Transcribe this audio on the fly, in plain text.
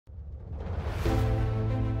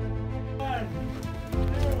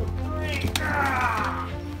3. Ah!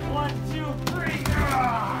 1, 2, 3.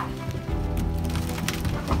 Ah!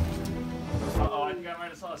 Uh-oh, I think I might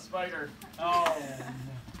have saw a spider. Oh.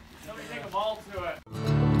 Somebody take a ball to it.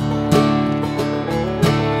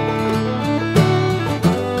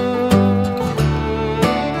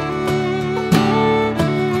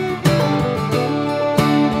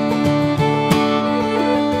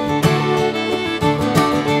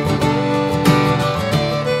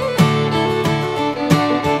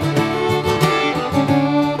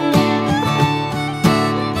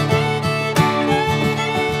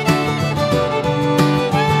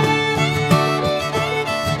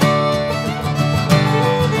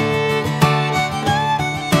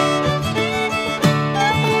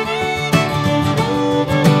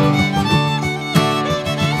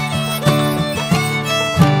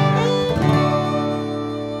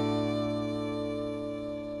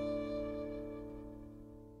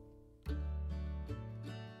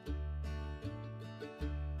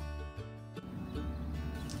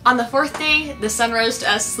 On the 4th day, the sun rose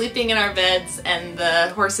to us sleeping in our beds and the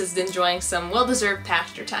horses enjoying some well-deserved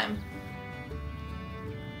pasture time.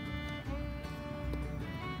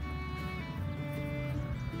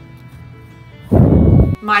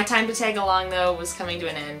 My time to tag along, though, was coming to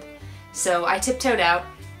an end, so I tiptoed out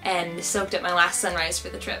and soaked up my last sunrise for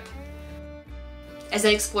the trip. As I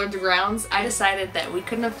explored the grounds, I decided that we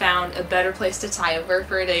couldn't have found a better place to tie over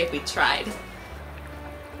for a day if we tried.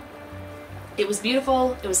 It was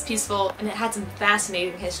beautiful, it was peaceful, and it had some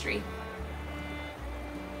fascinating history.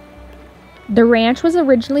 The ranch was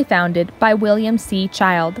originally founded by William C.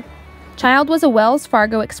 Child. Child was a Wells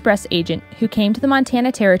Fargo Express agent who came to the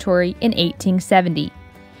Montana Territory in 1870.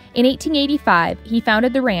 In 1885, he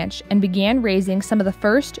founded the ranch and began raising some of the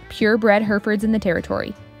first purebred Herefords in the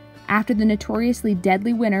territory. After the notoriously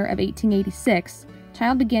deadly winter of 1886,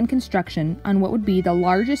 Child began construction on what would be the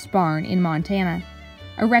largest barn in Montana,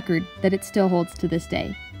 a record that it still holds to this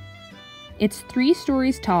day. It's 3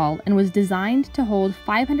 stories tall and was designed to hold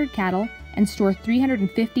 500 cattle and store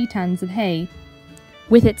 350 tons of hay.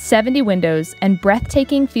 With its 70 windows and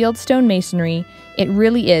breathtaking fieldstone masonry, it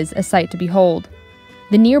really is a sight to behold.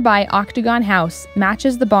 The nearby octagon house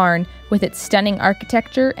matches the barn with its stunning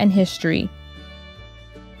architecture and history.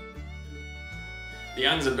 The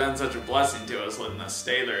Youngs have been such a blessing to us, letting us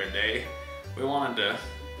stay there a day. We wanted to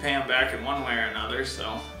pay them back in one way or another,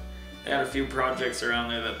 so they had a few projects around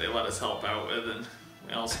there that they let us help out with, and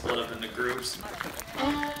we all split up into groups.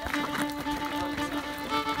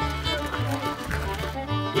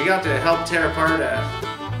 We got to help tear apart an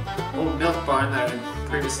old milk barn that had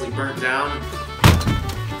previously burnt down.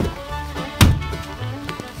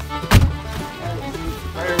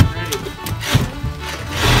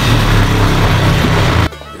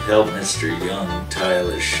 We helped Mr. Young tile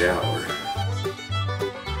his shower.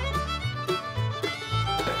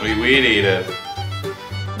 We weed eat it.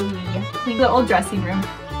 We cleaned the old dressing room.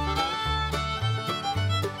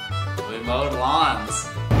 We mowed lawns.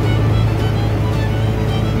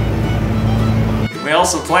 We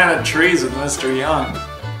also planted trees with Mr. Young.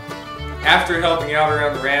 After helping out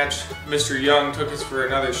around the ranch, Mr. Young took us for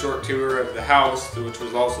another short tour of the house, which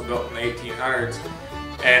was also built in the 1800s.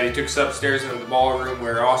 And he took us upstairs into the ballroom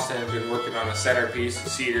where Austin had been working on a centerpiece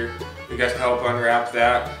of cedar. We got to help unwrap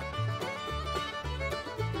that.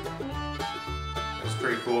 It was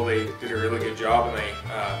pretty cool. They did a really good job, and they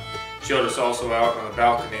showed us also out on the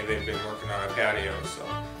balcony. They've been working on a patio, so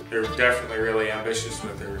they're definitely really ambitious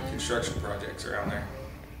with their construction projects around there.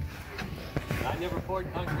 I never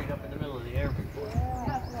poured concrete up in the middle of the air before.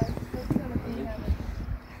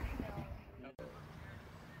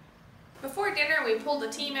 Before dinner, we pulled the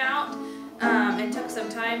team out and took some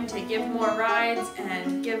time to give more rides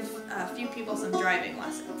and give a few people some driving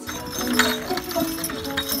lessons.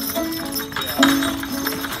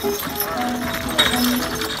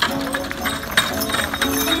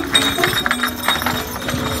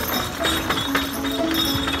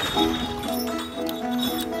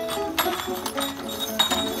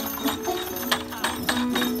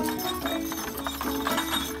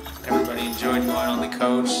 Everybody enjoyed going on the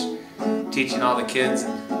coach, teaching all the kids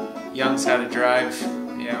and youngs how to drive.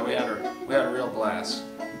 Yeah, we had a real blast.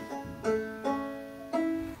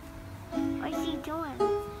 What's he doing?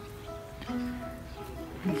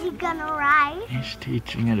 Is he gonna ride? He's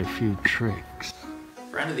teaching it a few tricks. A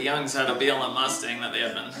friend of the Youngs had a BLM Mustang that they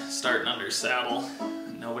had been starting under saddle.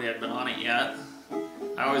 Nobody had been on it yet.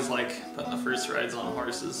 I always like putting the first rides on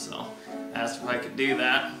horses, so I asked if I could do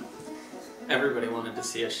that. Everybody wanted to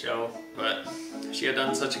see a show, but she had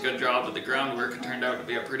done such a good job with the groundwork, it turned out to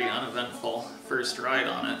be a pretty uneventful first ride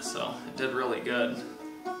on it, so it did really good.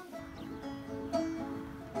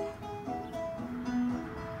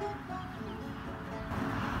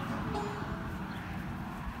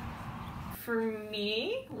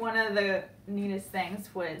 of the neatest things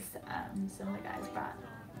was some of the guys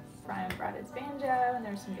Brian brought his banjo, and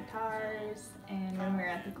there were some guitars, and when we were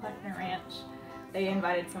at the Kleckner Ranch, they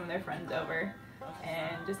invited some of their friends over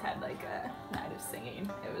and just had like a night of singing.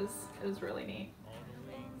 It was really neat.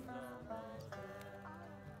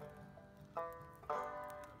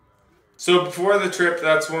 So before the trip,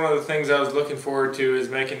 that's one of the things I was looking forward to, is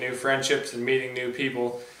making new friendships and meeting new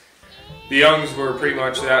people. The Youngs were pretty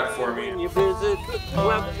much that for me. You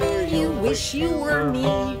wish you were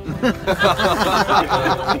me.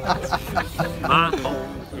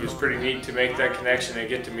 It was pretty neat to make that connection and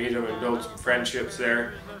get to meet them and build some friendships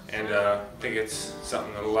there. And I think it's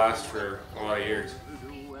something that'll last for a lot of years.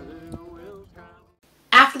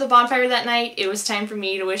 After the bonfire that night, it was time for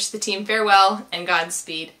me to wish the team farewell and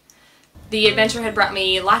Godspeed. The adventure had brought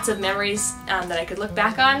me lots of memories that I could look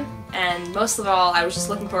back on, and most of all, I was just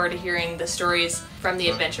looking forward to hearing the stories from the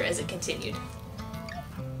adventure as it continued.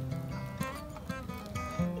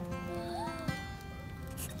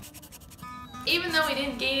 Even though we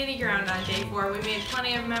didn't gain any ground on day 4, we made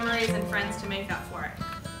plenty of memories and friends to make up for it.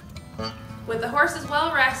 With the horses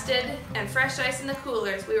well rested and fresh ice in the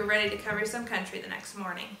coolers, we were ready to cover some country the next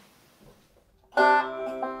morning.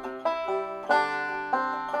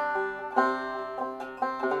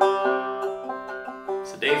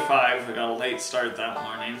 So day 5, we got a late start that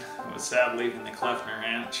morning. It was sad leaving the Kleckner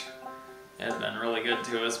Ranch. It had been really good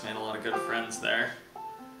to us, made a lot of good friends there.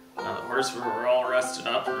 The horses were all rested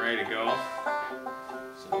up and ready to go.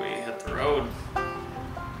 So we hit the road.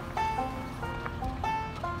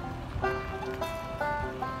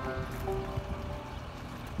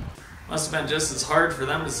 Must have been just as hard for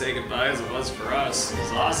them to say goodbye as it was for us,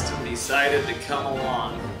 as Austin decided to come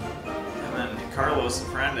along. And then Carlos, a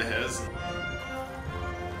friend of his,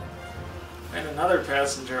 and another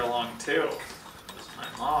passenger along too. It was my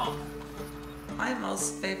mom. My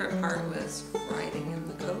most favorite part was riding in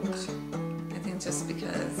the coach. I think just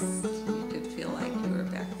because you could feel like you were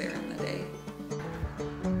back there in the day.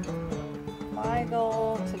 My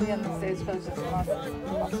goal to be on the stagecoach as much as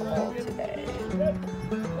possible today.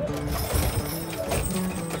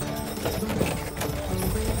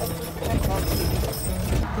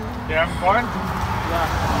 You having fun?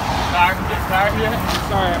 Yeah. Tired yet?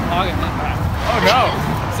 Sorry, I'm hogging it. Oh no!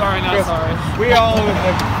 Sorry, not sorry. We all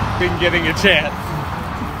have been getting a chance.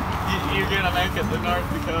 You're gonna make it to North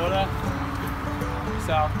Dakota?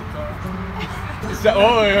 South Dakota.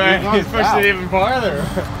 He's pushed it even farther.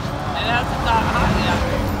 It hasn't got hot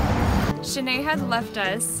yet. Shanae had left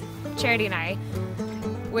us, Charity and I,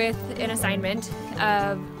 with an assignment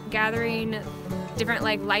of gathering different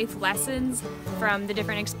life lessons from the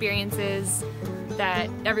different experiences that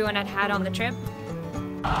everyone had had on the trip.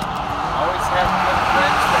 Always have good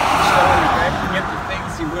friends that can show you back to get the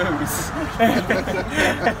things you lose.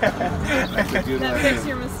 That fix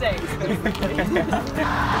your mistakes, basically.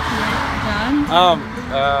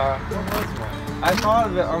 I thought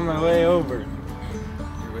of it on my way over.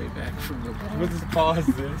 Your way back from the We'll just pause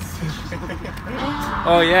this.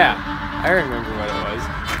 Oh yeah, I remember what it was.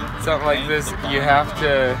 Something like this, you have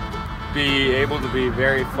to be able to be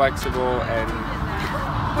very flexible and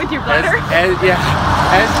with your bladder? As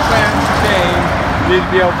plans change, you need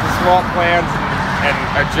to be able to swap plans and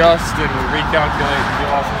adjust and recalculate and do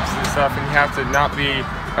all sorts of stuff, and you have to not be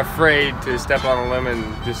afraid to step on a limb and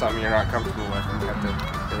do something you're not comfortable with. You have to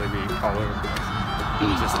really be all over the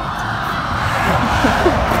place. Just like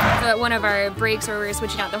So at one of our breaks where we were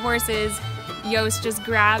switching out the horses, Yost just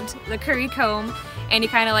grabbed the curry comb and he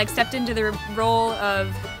kind of stepped into the role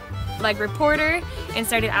of reporter and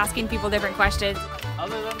started asking people different questions.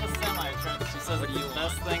 Other than the semi-truck, she says it's the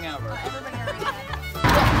best thing ever. The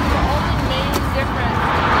only main difference.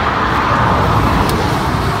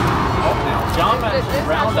 John mentioned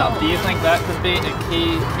Roundup. Do you think that could be a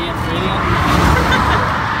key ingredient?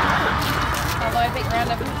 Although I think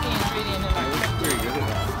Roundup is a key ingredient in our Pretty good at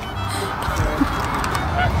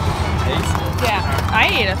that. Taste? Yeah, I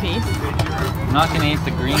ate a piece. I'm not gonna eat the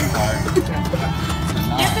green part. You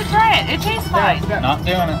have to try it. It tastes fine. Not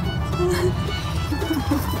doing it.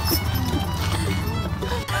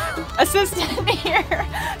 Assistant here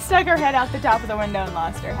stuck her head out the top of the window and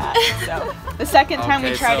lost her hat. So the second time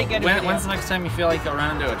we tried to get a video. When's the next time you feel like you'll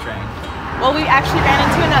run into a train? Well, we actually ran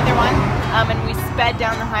into another one, and we sped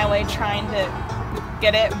down the highway trying to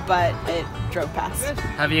get it, but it drove past.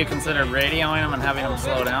 Have you considered radioing them and having them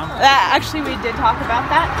slow down? Actually, we did talk about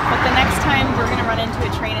that, but the next time we're going to run into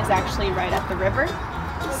a train is actually right at the river.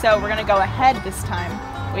 So we're going to go ahead this time,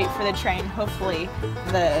 wait for the train. Hopefully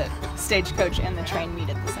the stagecoach and the train meet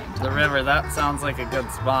at the same time. The river, that sounds like a good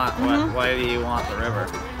spot. Why do you want the river?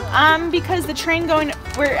 Because the train going,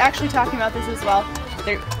 we're actually talking about this as well,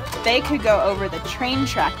 they could go over the train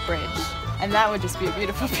track bridge, and that would just be a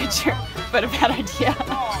beautiful picture, but a bad idea.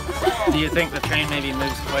 Do you think the train maybe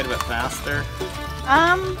moves quite a bit faster?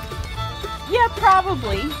 Yeah,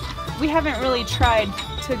 probably. We haven't really tried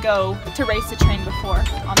to race the train before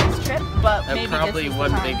on this trip, but maybe this probably is the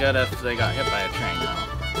wouldn't time. be good if they got hit by a train,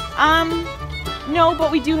 though. No,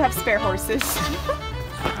 but we do have spare horses.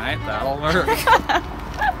 Alright, that'll work.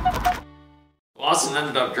 Austin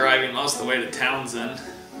ended up driving most of the way to Townsend.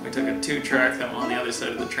 We took a 2-track that went on the other side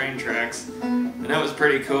of the train tracks, and it was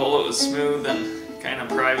pretty cool. It was smooth and kind of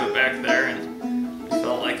private back there, and it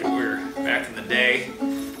felt like we were back in the day.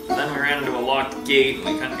 But then we ran into a locked gate and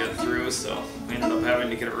we couldn't get through, so we ended up having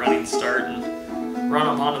to get a running start and run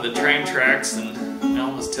up onto the train tracks, and we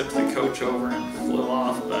almost tipped the coach over and flew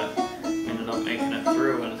off, but we ended up making it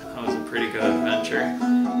through, and that was a pretty good adventure.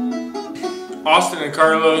 Austin and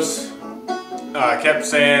Carlos kept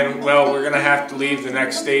saying, well, we're going to have to leave the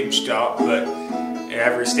next stage stop, but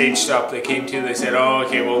every stage stop they came to, they said, oh,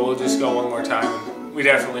 okay, well, we'll just go one more time. And we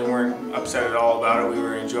definitely weren't upset at all about it. We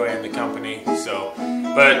were enjoying the company. So,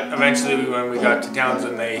 but eventually when we got to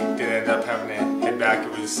Townsend, they did end up having to head back.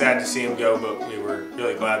 It was sad to see them go, but we were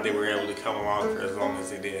really glad they were able to come along for as long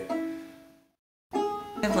as they did.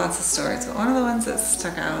 I have lots of stories, but one of the ones that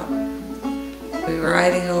stuck out, we were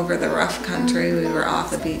riding over the rough country. We were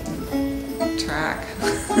off the beaten track.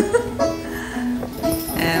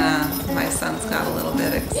 And my son's got a little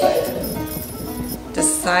bit excited.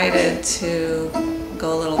 Decided to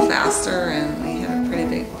go a little faster, and we had a pretty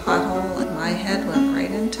big pothole, and my head went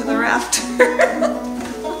right into the rafter.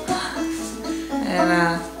 And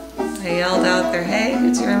I yelled out there, hey,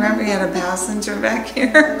 did you remember you had a passenger back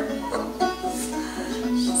here?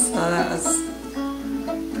 So that was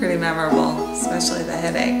pretty memorable, especially the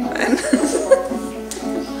headache. But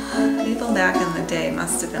people back in the day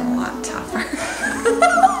must have been a lot tougher.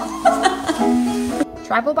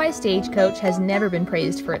 Travel by stagecoach has never been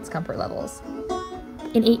praised for its comfort levels.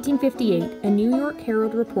 In 1858, a New York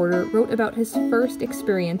Herald reporter wrote about his first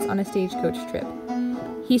experience on a stagecoach trip.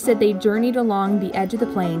 He said they journeyed along the edge of the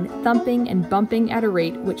plain, thumping and bumping at a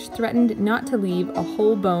rate which threatened not to leave a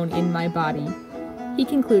whole bone in my body. He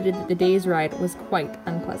concluded that the day's ride was quite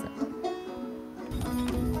unpleasant.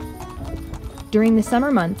 During the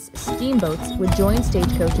summer months, steamboats would join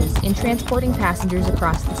stagecoaches in transporting passengers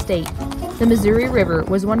across the state. The Missouri River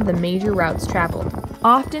was one of the major routes traveled.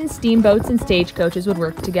 Often, steamboats and stagecoaches would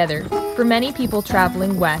work together. For many people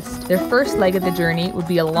traveling west, their first leg of the journey would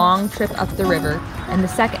be a long trip up the river, and the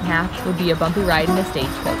second half would be a bumpy ride in a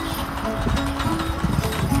stagecoach.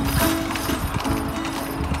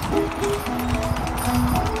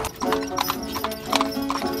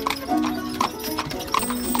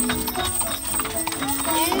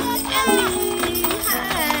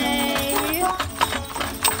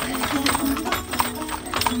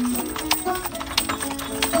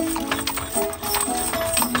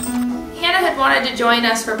 Wanted to join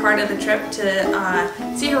us for part of the trip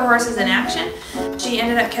to see her horses in action. She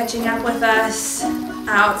ended up catching up with us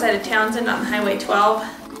outside of Townsend on Highway 12.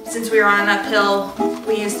 Since we were on an uphill,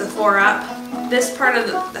 we used the 4-up. This part of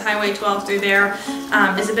the Highway 12 through there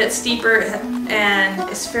is a bit steeper and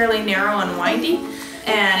is fairly narrow and windy,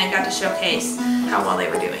 and it got to showcase how well they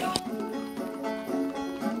were doing.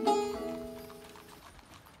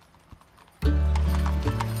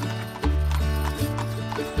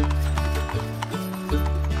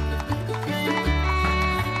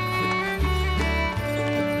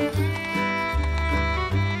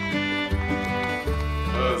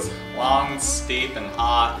 Long, steep, and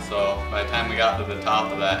hot, so by the time we got to the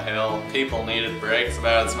top of that hill, people needed brakes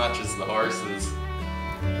about as much as the horses.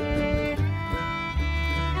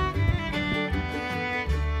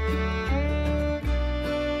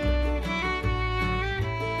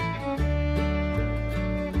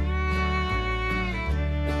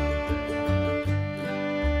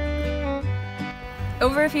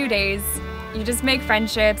 Over a few days, you just make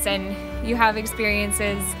friendships and you have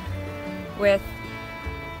experiences with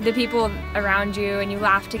the people around you, and you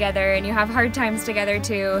laugh together and you have hard times together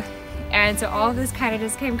too. And so all of this kind of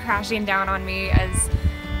just came crashing down on me as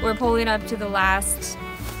we're pulling up to the last,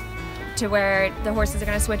 to where the horses are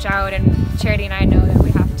going to switch out, and Charity and I know that we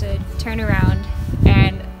have to turn around,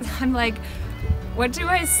 and I'm like, what do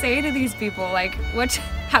I say to these people? Like,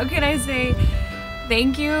 how can I say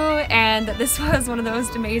thank you, and that this was one of the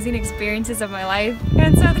most amazing experiences of my life?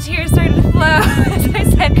 And so the tears started to flow as I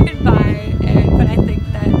said goodbye. But I think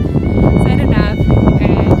that said enough,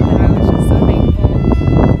 and that I was just so thankful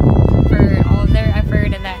for all of their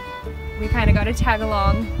effort, and that we kind of got to tag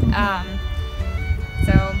along.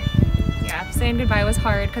 So saying goodbye was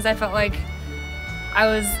hard because I felt like I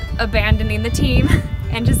was abandoning the team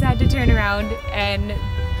and just had to turn around and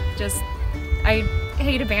I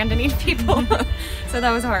hate abandoning people. So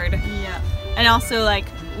that was hard. Yeah. And also, like,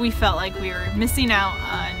 we felt like we were missing out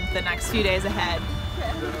on the next few days ahead.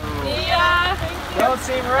 Yeah. Don't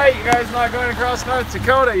seem right, you guys not going across North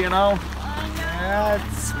Dakota, you know. Yeah,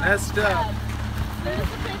 it's messed up. There's a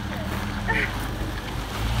picture.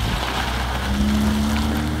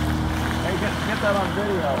 Hey, get that on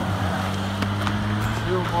video.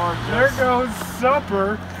 2 more. There goes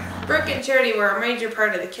supper. Brooke and Charity were a major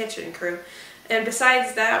part of the kitchen crew. And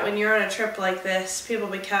besides that, when you're on a trip like this, people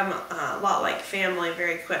become a lot like family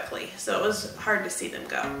very quickly. So it was hard to see them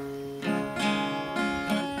go.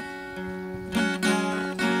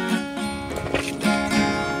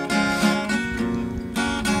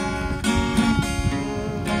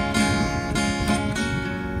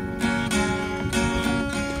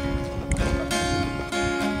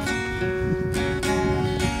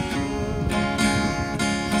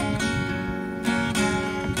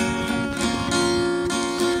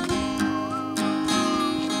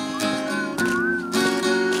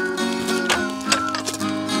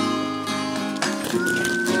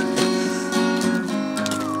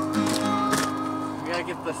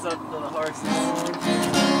 Get this up for the horses.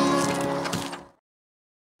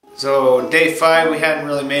 So day 5, we hadn't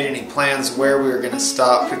really made any plans where we were going to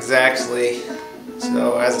stop exactly.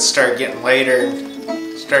 So as it started getting later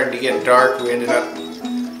and starting to get dark, we ended up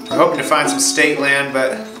hoping to find some state land,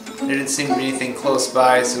 but there didn't seem to be anything close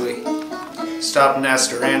by, so we stopped and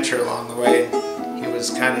asked a rancher along the way. He was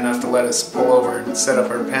kind enough to let us pull over and set up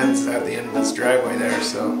our pens at the end of his driveway there,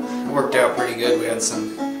 so it worked out pretty good. We had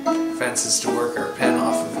some fences to work our pen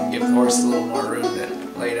off of and give the horse a little more room to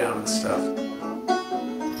lay down and stuff.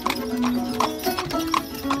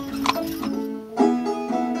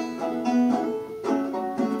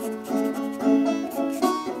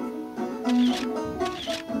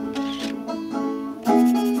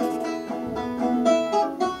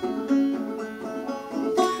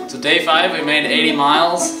 So day 5, we made 80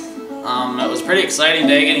 miles. It was a pretty exciting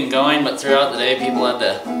day getting going, but throughout the day people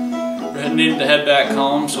needed to head back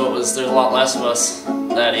home, so there's a lot less of us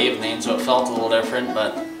that evening, so it felt a little different,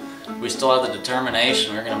 but we still had the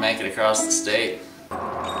determination we were going to make it across the state.